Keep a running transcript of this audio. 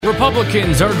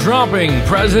Republicans are dropping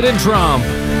President Trump.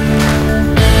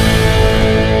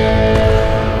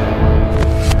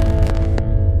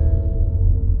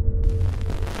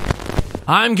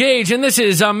 I'm Gage, and this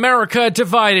is America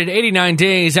Divided, 89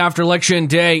 days after Election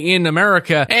Day in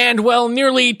America. And, well,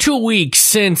 nearly 2 weeks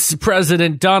since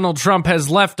President Donald Trump has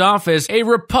left office, a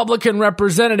Republican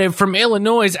representative from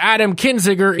Illinois, Adam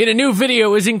Kinzinger, in a new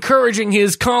video is encouraging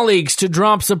his colleagues to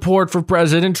drop support for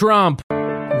President Trump.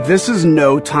 This is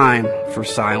no time for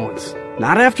silence.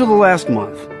 Not after the last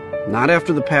month. Not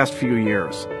after the past few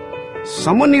years.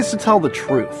 Someone needs to tell the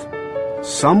truth.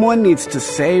 Someone needs to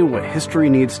say what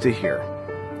history needs to hear.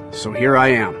 So here I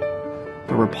am.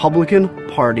 The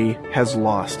Republican Party has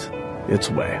lost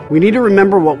its way. We need to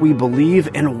remember what we believe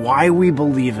and why we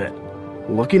believe it.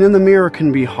 Looking in the mirror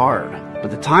can be hard, but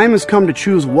the time has come to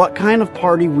choose what kind of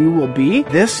party we will be.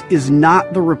 This is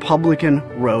not the Republican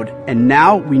road, and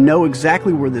now we know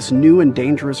exactly where this new and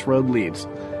dangerous road leads.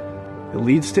 It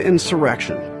leads to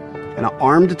insurrection, and an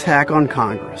armed attack on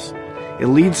Congress. It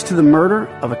leads to the murder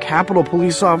of a Capitol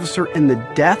police officer and the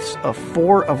deaths of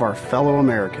 4 of our fellow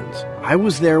Americans. I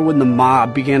was there when the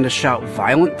mob began to shout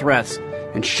violent threats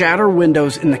and shatter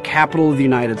windows in the Capitol of the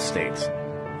United States.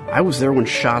 I was there when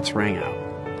shots rang out.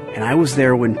 And I was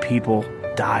there when people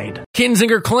died.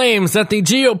 Kinzinger claims that the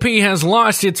GOP has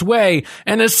lost its way,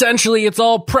 and essentially it's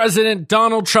all President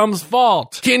Donald Trump's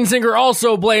fault. Kinzinger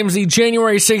also blames the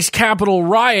January 6th Capitol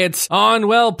riots on,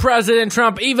 well, President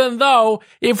Trump, even though,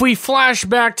 if we flash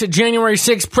back to January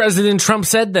 6th, President Trump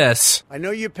said this. I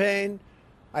know your pain.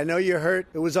 I know you're hurt.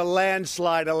 It was a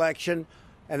landslide election,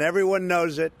 and everyone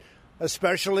knows it,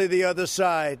 especially the other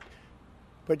side.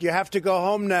 But you have to go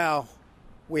home now.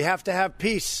 We have to have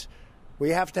peace.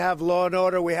 We have to have law and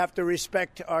order. We have to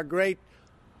respect our great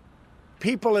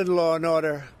people in law and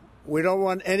order. We don't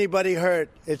want anybody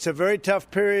hurt. It's a very tough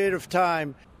period of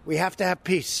time. We have to have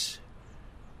peace.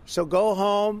 So go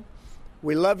home.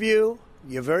 We love you.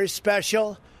 You're very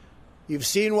special. You've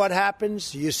seen what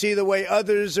happens. You see the way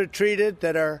others are treated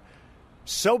that are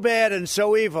so bad and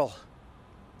so evil.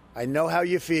 I know how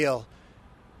you feel.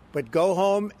 But go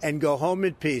home and go home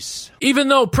in peace. Even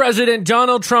though President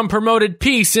Donald Trump promoted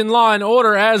peace in law and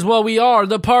order as well, we are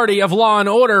the party of law and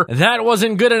order, that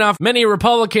wasn't good enough. Many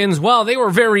Republicans, well, they were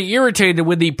very irritated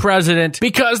with the president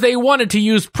because they wanted to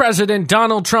use President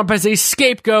Donald Trump as a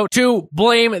scapegoat to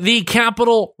blame the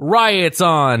Capitol riots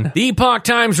on. The Epoch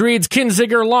Times reads,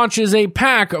 Kinzinger launches a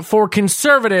PAC for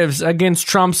conservatives against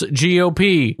Trump's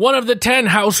GOP. One of the 10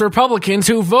 House Republicans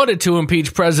who voted to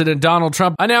impeach President Donald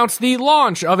Trump announced the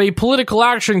launch of a political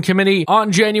action committee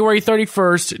on January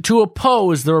 31st to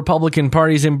oppose the Republican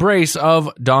Party's embrace of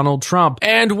Donald Trump.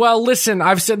 And, well, listen,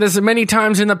 I've said this many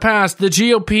times in the past, the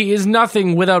GOP is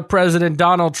nothing without President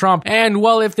Donald Trump. And,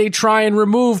 well, if they try and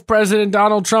remove President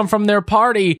Donald Trump from their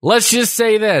party, let's just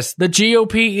say this, the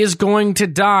GOP is going to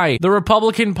die. The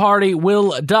Republican Party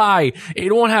will die.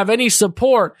 It won't have any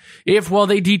support if, well,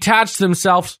 they detach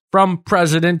themselves from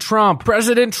President Trump.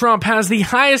 President Trump has the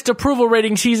highest approval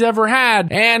ratings he's ever had.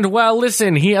 And, well,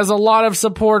 listen, he has a lot of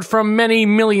support from many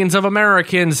millions of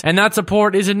Americans, and that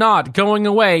support is not going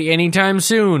away anytime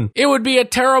soon. It would be a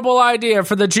terrible idea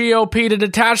for the GOP to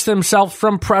detach themselves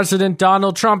from President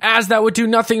Donald Trump, as that would do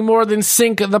nothing more than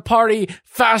sink the party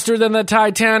faster than the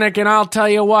Titanic. And I'll tell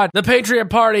you what, the Patriot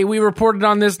Party, we reported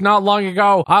on this not long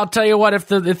ago. I'll tell you what, if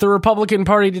the Republican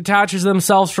Party detaches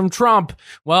themselves from Trump,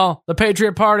 well, the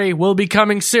Patriot Party will be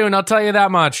coming soon, I'll tell you that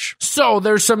much. So,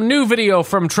 there's some new video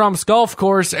from Trump's golf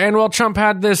course, and, well, Trump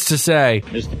had this to say.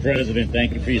 Mr. President,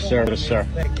 thank you for your service, sir.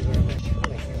 Thank you very much.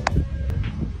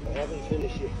 I haven't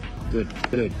finished yet.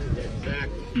 Good.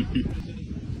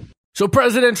 So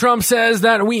President Trump says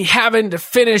that we haven't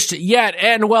finished yet,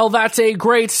 and, well, that's a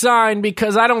great sign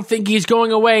because I don't think he's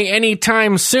going away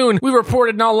anytime soon. We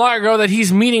reported not long ago that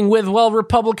he's meeting with, well,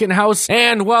 Republican House,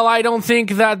 and, well, I don't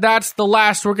think that that's the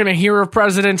last we're going to hear of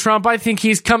President Trump. I think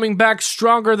he's coming back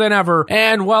stronger than ever,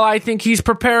 and, well, I think he's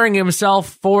preparing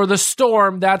himself for the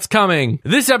storm that's coming.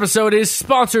 This episode is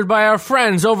sponsored by our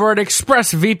friends over at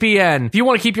ExpressVPN. If you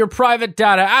want to keep your private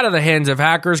data out of the hands of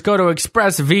hackers, go to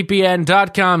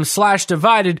expressvpn.com/divided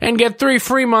and get 3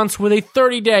 free months with a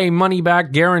 30-day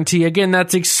money-back guarantee. Again,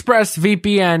 that's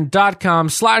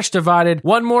expressvpn.com/divided.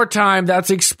 One more time, that's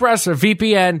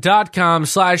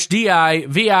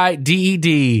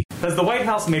expressvpn.com/divided. Has the White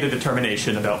House made a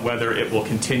determination about whether it will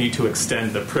continue to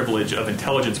extend the privilege of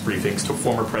intelligence briefings to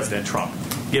former President Trump,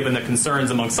 given the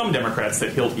concerns among some Democrats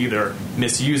that he'll either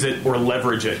misuse it or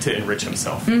leverage it to enrich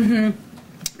himself?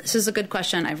 This is a good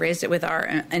question. I've raised it with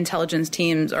our intelligence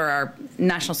teams, or our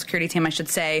national security team, I should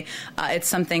say. It's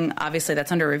something, obviously,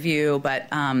 that's under review, but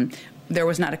there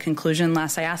was not a conclusion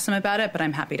last I asked him about it, but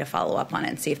I'm happy to follow up on it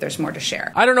and see if there's more to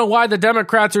share. I don't know why the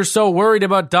Democrats are so worried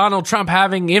about Donald Trump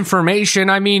having information.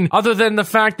 I mean, other than the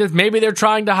fact that maybe they're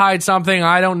trying to hide something,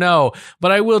 I don't know.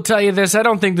 But I will tell you this, I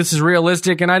don't think this is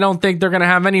realistic, and I don't think they're going to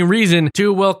have any reason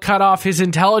to, cut off his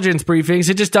intelligence briefings.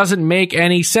 It just doesn't make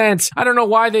any sense. I don't know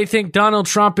why they think Donald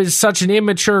Trump is such an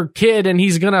immature kid and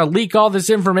he's going to leak all this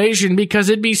information, because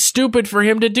it'd be stupid for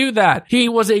him to do that. He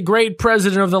was a great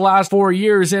president of the last 4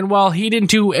 years, and while he didn't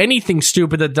do anything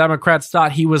stupid that Democrats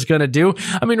thought he was going to do,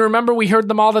 I mean, remember we heard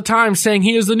them all the time saying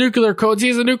he is the nuclear codes, he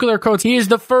is the nuclear codes. He is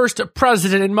the first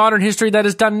president in modern history that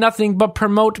has done nothing but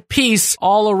promote peace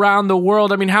all around the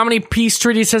world. I mean, how many peace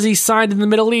treaties has he signed in the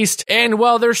Middle East? And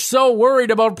well, they're so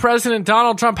worried about President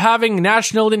Donald Trump having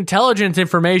national intelligence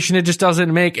information, it just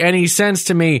doesn't make any sense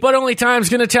to me. But only time's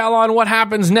gonna tell on what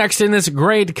happens next in this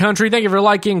great country. Thank you for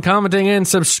liking, commenting, and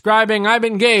subscribing. I've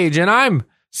been Gage, and I'm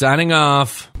signing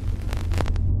off.